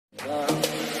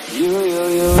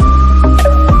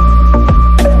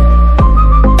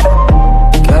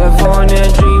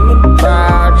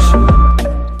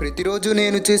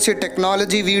నేను చేసే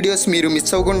technology videos మీరు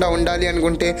మిస్ అవ్వకుండా ఉండాలి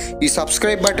అనుకుంటే ఈ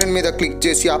సబ్స్క్రైబ్ బటన్ మీద క్లిక్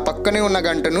చేసి ఆ పక్కనే ఉన్న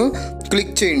గంటను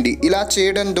క్లిక్ చేయండి. ఇలా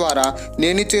చేయడం ద్వారా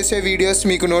నేను చేసే వీడియోస్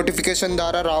మీకు నోటిఫికేషన్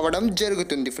ద్వారా రావడం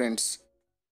జరుగుతుంది ఫ్రెండ్స్.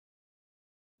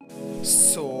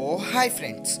 సో హాయ్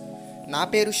ఫ్రెండ్స్, నా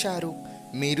పేరు షారూక్.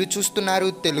 మీరు చూస్తున్నారు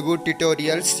Telugu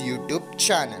tutorials YouTube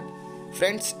channel.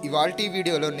 Friends, ఇవాల్టి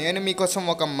వీడియోలో నేను మీకోసం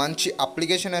ఒక మంచి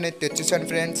అప్లికేషన్ అనేది తెచ్చేసాను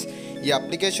ఫ్రెండ్స్. ఈ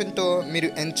అప్లికేషన్తో మీరు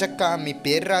ఎంచక్క మీ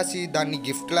పేరు రాసి దాన్ని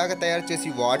గిఫ్ట్ లాగా తయారు చేసి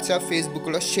వాట్సాప్,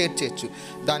 ఫేస్బుక్లో షేర్ చేయొచ్చు.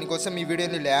 దానికోసం ఈ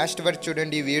వీడియోని లాస్ట్ వరకు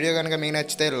చూడండి. ఈ వీడియో కనుక మీకు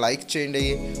నచ్చితే లైక్ చేయండి,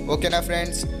 ఓకేనా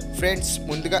ఫ్రెండ్స్.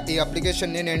 ముందుగా ఈ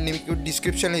అప్లికేషన్ని నేను మీకు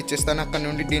డిస్క్రిప్షన్లో ఇచ్చేస్తాను, అక్కడ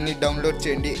నుండి దీన్ని డౌన్లోడ్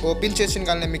చేయండి. ఓపెన్ చేసిన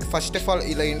కానీ మీకు ఫస్ట్ ఆఫ్ ఆల్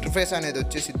ఇలా ఇంటర్ఫేస్ అనేది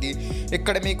వచ్చేసిద్ది.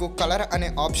 ఇక్కడ మీకు కలర్ అనే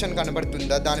ఆప్షన్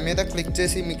కనబడుతుందా, దాని మీద క్లిక్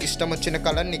చేసి మీకు ఇష్టం వచ్చిన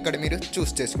కలర్ని ఇక్కడ మీరు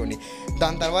చూస్ చేసుకోండి.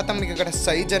 దాని తర్వాత మీకు ఇక్కడ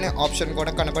సైజ్ అనే ఆప్షన్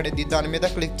కూడా కనబడింది, దాని మీద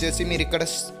క్లిక్ చేసి మీరు ఇక్కడ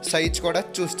సైజ్ కూడా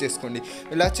చూస్ చేసుకోండి.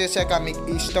 ఇలా చేశాక మీకు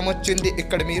ఇష్టం వచ్చింది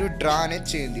ఇక్కడ మీరు డ్రా అనేది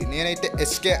చేయండి. నేనైతే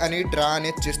ఎస్కే అని డ్రా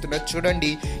అనేది చేస్తున్నా.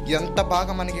 చూడండి ఎంత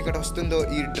బాగా మనకి ఇక్కడ వస్తుందో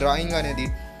ఈ డ్రాయింగ్ అనేది.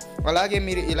 అలాగే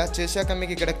మీరు ఇలా చేశాక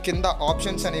మీకు ఇక్కడ కింద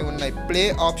ఆప్షన్స్ అనేవి ఉన్నాయి. ప్లే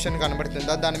ఆప్షన్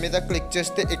కనబడుతుందా, దాని మీద క్లిక్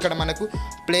చేస్తే ఇక్కడ మనకు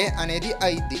ప్లే అనేది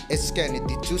అయింది, ఎస్కే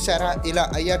అనేది. చూసారా? ఇలా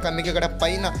అయ్యాక మీకు ఇక్కడ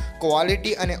పైన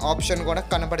క్వాలిటీ అనే ఆప్షన్ కూడా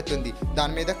కనబడుతుంది.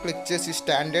 దాని మీద క్లిక్ చేసి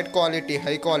స్టాండర్డ్ క్వాలిటీ,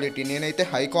 హై క్వాలిటీ, నేనైతే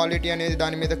హై క్వాలిటీ అనేది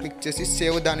దాని మీద క్లిక్ చేసి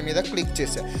సేవ్ దాని మీద క్లిక్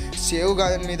చేశాను. సేవ్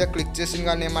దాని మీద క్లిక్ చేసిన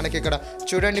కానీ మనకి ఇక్కడ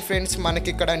చూడండి ఫ్రెండ్స్,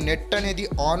 మనకి ఇక్కడ నెట్ అనేది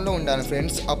ఆన్లో ఉండాలి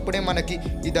ఫ్రెండ్స్. అప్పుడే మనకి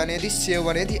ఇది అనేది సేవ్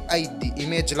అనేది అయింది,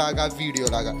 ఇమేజ్ లాగా, వీడియో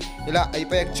లాగా. ఇలా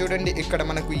అయిపోయాక చూడండి ఇక్కడ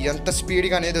మనకు ఎంత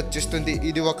స్పీడ్గా అనేది వచ్చేస్తుంది.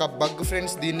 ఇది ఒక బగ్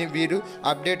ఫ్రెండ్స్, దీన్ని వీరు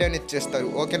అప్డేట్ అనేది చేస్తారు,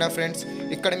 ఓకేనా ఫ్రెండ్స్.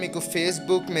 ఇక్కడ మీకు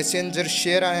ఫేస్బుక్, మెసెంజర్,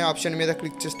 షేర్ అనే ఆప్షన్ మీద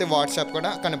క్లిక్ చేస్తే వాట్సాప్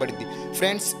కూడా కనబడింది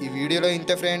ఫ్రెండ్స్. ఈ వీడియోలో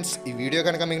ఇంతే ఫ్రెండ్స్. ఈ వీడియో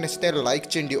కనుక మీకు నచ్చితే లైక్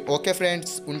చేయండి, ఓకే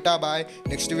ఫ్రెండ్స్. ఉంటా, బాయ్.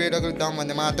 నెక్స్ట్ వీడియో కలుద్దాం.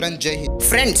 వందే మాత్రం, జై హింద్.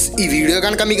 ఫ్రెండ్స్, ఈ వీడియో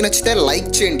కనుక మీకు నచ్చితే లైక్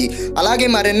చేయండి. అలాగే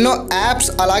మరెన్నో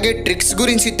యాప్స్ అలాగే ట్రిక్స్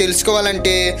గురించి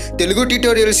తెలుసుకోవాలంటే తెలుగు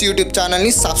ట్యుటోరియల్స్ యూట్యూబ్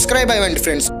ఛానల్ని సబ్స్క్రైబ్ అవ్వండి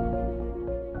ఫ్రెండ్స్.